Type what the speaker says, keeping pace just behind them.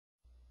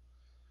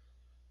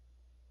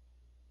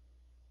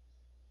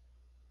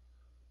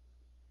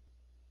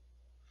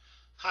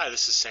Hi,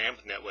 this is Sam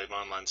with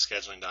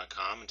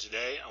NetWaveOnlineScheduling.com, and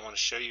today I want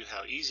to show you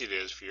how easy it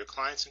is for your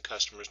clients and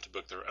customers to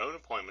book their own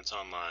appointments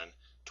online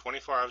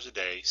 24 hours a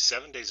day,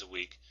 7 days a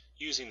week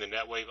using the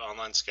NetWave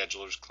Online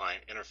Scheduler's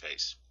client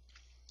interface.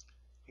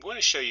 I'm going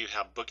to show you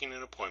how booking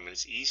an appointment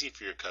is easy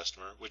for your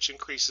customer, which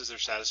increases their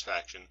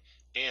satisfaction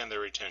and their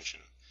retention.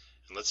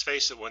 And let's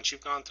face it, once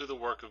you've gone through the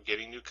work of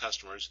getting new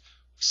customers,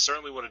 we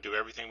certainly want to do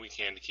everything we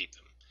can to keep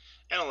them.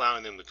 And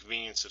allowing them the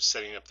convenience of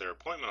setting up their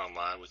appointment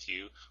online with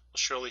you will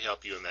surely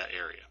help you in that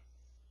area.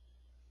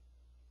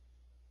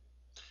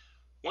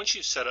 Once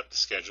you've set up the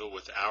schedule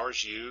with the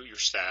hours you, your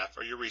staff,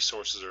 or your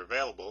resources are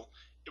available,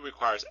 it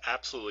requires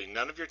absolutely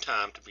none of your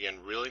time to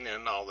begin reeling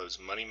in all those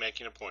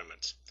money-making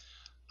appointments.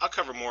 I'll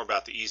cover more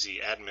about the easy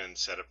admin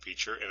setup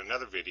feature in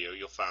another video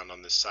you'll find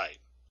on this site.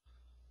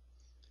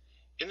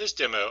 In this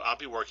demo, I'll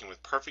be working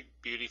with Perfect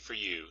Beauty for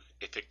You,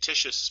 a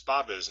fictitious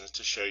spa business,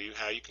 to show you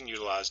how you can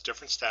utilize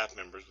different staff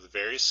members with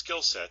various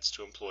skill sets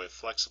to employ a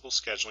flexible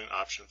scheduling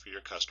option for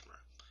your customer.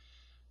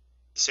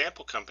 The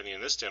sample company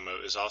in this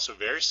demo is also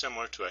very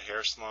similar to a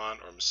hair salon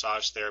or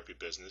massage therapy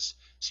business,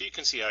 so you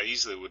can see how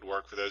easily it would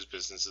work for those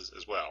businesses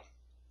as well.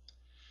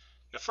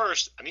 Now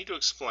first, I need to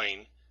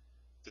explain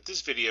that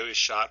this video is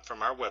shot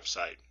from our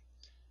website.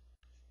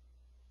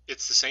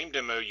 It's the same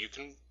demo you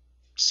can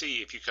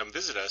see if you come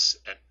visit us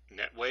at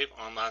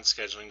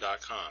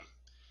NetWaveOnlineScheduling.com.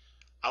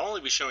 I'll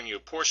only be showing you a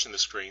portion of the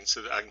screen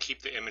so that I can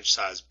keep the image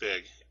size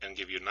big and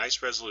give you a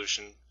nice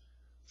resolution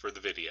for the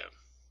video.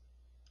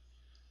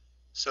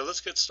 So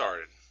let's get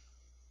started.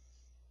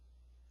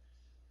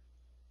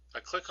 If I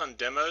click on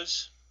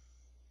Demos,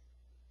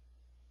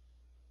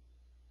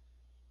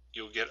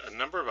 you'll get a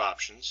number of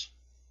options,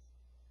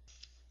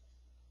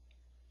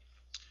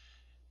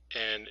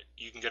 and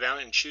you can go down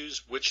and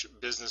choose which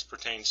business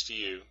pertains to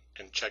you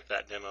and check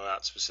that demo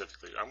out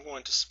specifically. I'm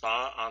going to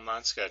Spa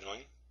Online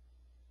Scheduling.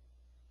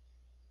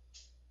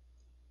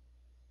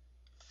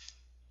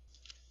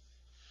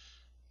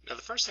 Now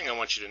the first thing I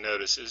want you to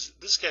notice is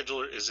this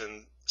scheduler is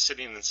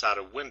sitting inside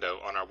a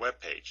window on our web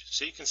page,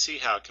 so you can see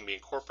how it can be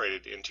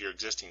incorporated into your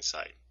existing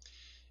site.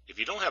 If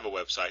you don't have a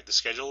website, the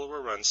scheduler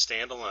will run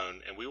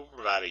standalone, and we will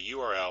provide a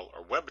URL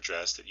or web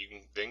address that you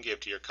can then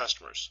give to your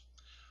customers.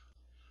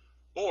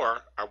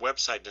 Or our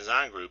website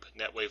design group,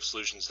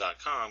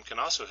 NetWaveSolutions.com, can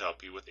also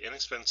help you with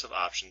inexpensive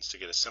options to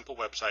get a simple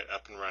website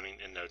up and running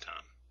in no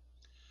time.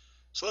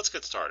 So let's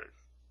get started.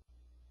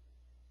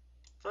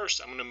 First,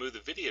 I'm going to move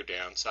the video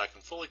down so I can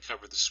fully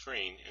cover the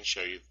screen and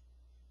show you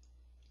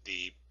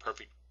the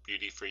Perfect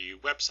Beauty for You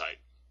website.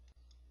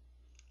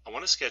 I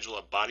want to schedule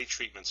a body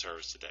treatment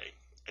service today.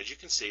 As you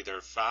can see, there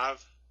are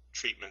 5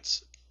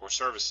 treatments or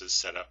services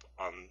set up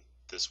on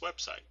this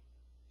website.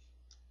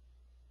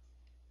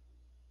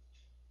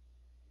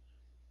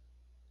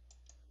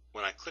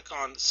 When I click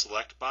on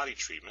Select Body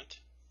Treatment,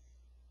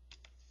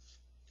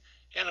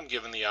 and I'm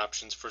given the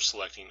options for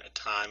selecting a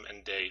time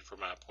and day for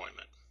my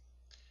appointment.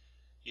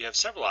 You have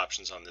several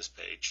options on this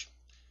page.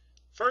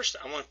 First,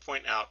 I want to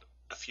point out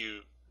a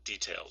few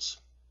details.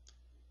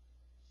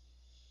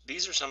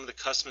 These are some of the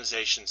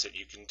customizations that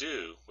you can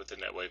do with the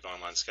NetWave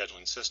Online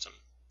Scheduling system.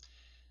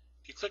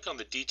 If you click on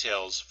the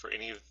details for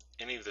any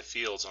of the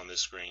fields on this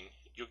screen,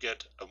 you'll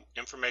get an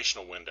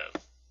informational window.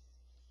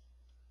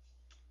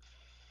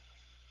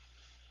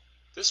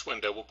 This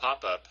window will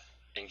pop up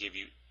and give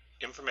you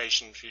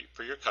information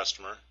for your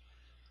customer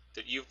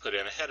that you've put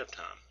in ahead of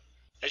time.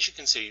 As you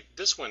can see,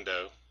 this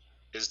window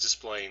is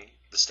displaying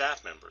the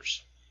staff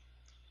members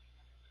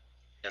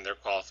and their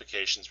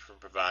qualifications for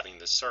providing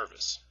this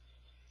service.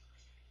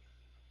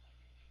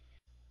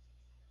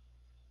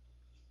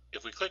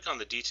 If we click on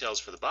the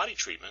details for the body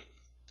treatment,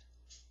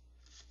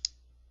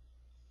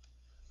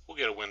 we'll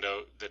get a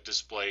window that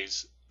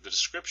displays the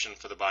description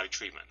for the body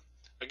treatment.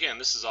 Again,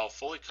 this is all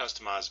fully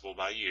customizable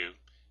by you,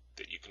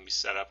 that you can be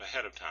set up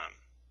ahead of time.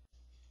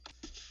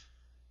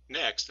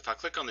 Next, if I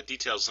click on the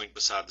details link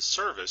beside the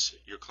service,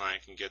 your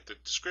client can get the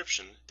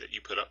description that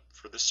you put up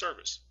for this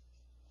service.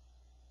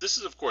 This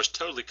is of course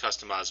totally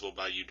customizable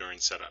by you during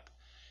setup.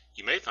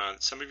 You may find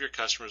that some of your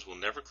customers will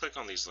never click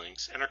on these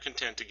links and are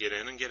content to get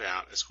in and get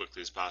out as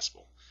quickly as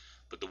possible.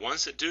 But the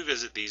ones that do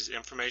visit these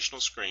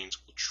informational screens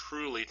will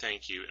truly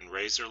thank you and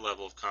raise their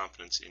level of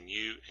confidence in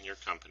you and your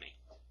company.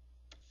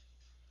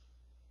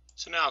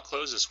 So now I'll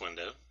close this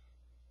window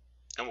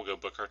and we'll go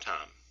book our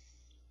time.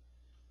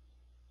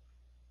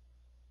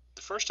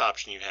 The first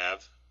option you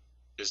have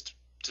is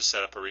to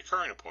set up a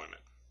recurring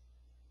appointment.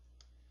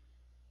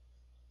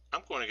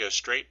 I'm going to go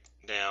straight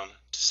down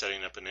to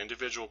setting up an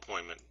individual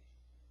appointment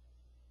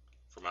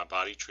for my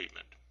body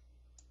treatment.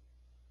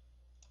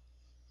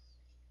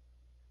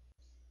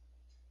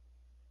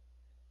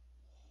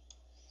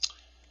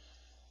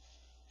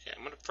 Okay,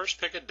 I'm going to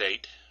first pick a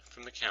date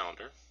from the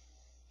calendar.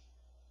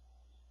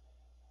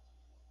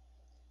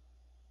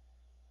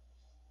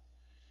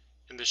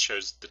 And this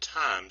shows the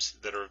times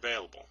that are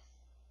available.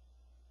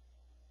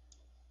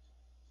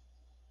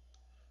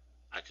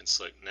 I can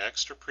select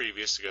next or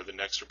previous to go to the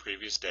next or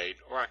previous date,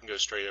 or I can go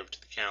straight over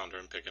to the calendar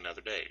and pick another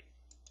date.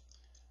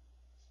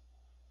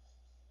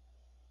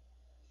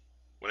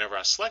 Whenever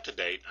I select a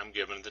date, I'm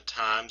given the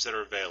times that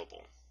are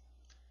available.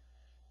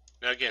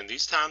 Now again,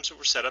 these times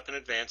were set up in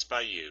advance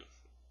by you.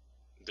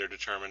 They're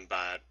determined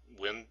by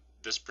when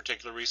this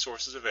particular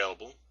resource is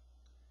available,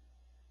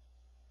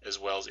 as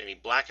well as any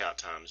blackout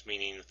times,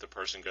 meaning if the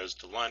person goes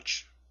to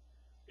lunch,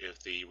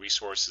 if the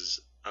resource is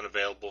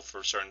unavailable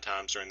for certain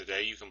times during the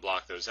day, you can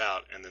block those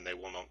out and then they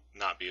will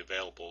not be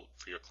available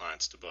for your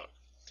clients to book.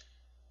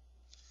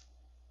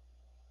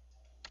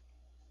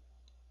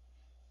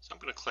 So I'm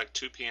going to click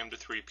 2 p.m. to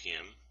 3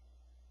 p.m.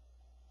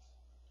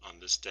 on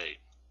this date.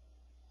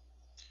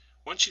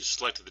 Once you've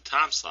selected the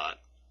time slot,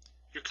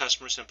 your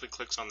customer simply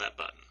clicks on that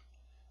button.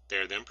 They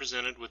are then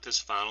presented with this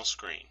final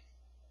screen.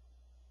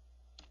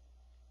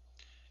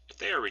 If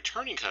they are a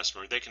returning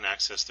customer, they can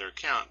access their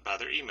account by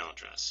their email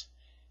address.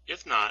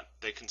 If not,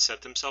 they can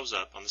set themselves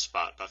up on the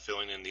spot by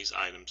filling in these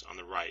items on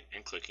the right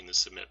and clicking the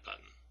Submit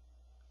button.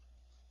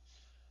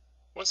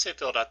 Once they've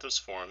filled out this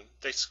form,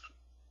 they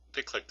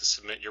click the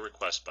Submit Your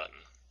Request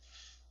button.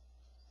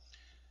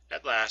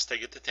 At last, they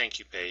get the thank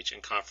you page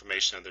and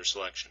confirmation of their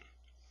selection.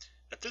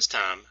 At this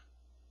time,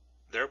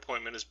 their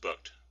appointment is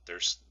booked, their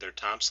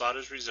time slot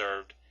is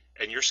reserved,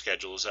 and your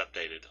schedule is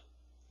updated,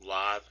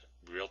 live,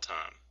 real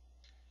time.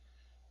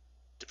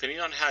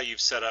 Depending on how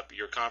you've set up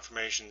your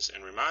confirmations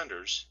and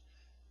reminders,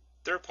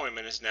 their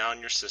appointment is now in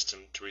your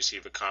system to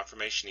receive a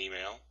confirmation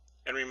email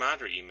and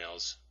reminder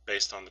emails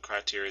based on the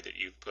criteria that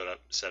you've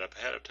set up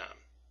ahead of time.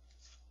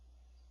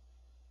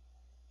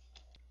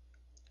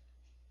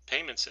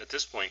 Payments at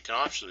this point can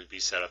optionally be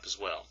set up as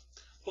well.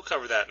 We'll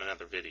cover that in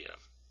another video.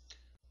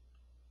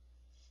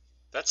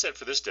 That's it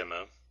for this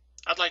demo.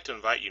 I'd like to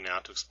invite you now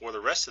to explore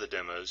the rest of the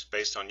demos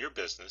based on your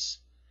business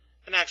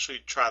and actually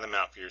try them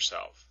out for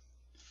yourself.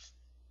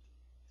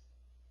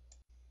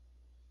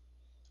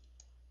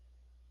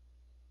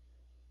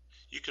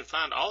 You can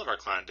find all of our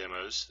client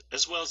demos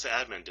as well as the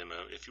admin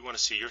demo if you want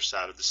to see your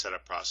side of the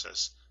setup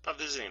process by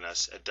visiting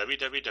us at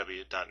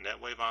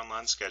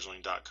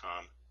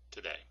www.netwaveonlinescheduling.com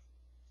today.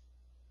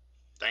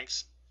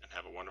 Thanks and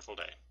have a wonderful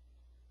day.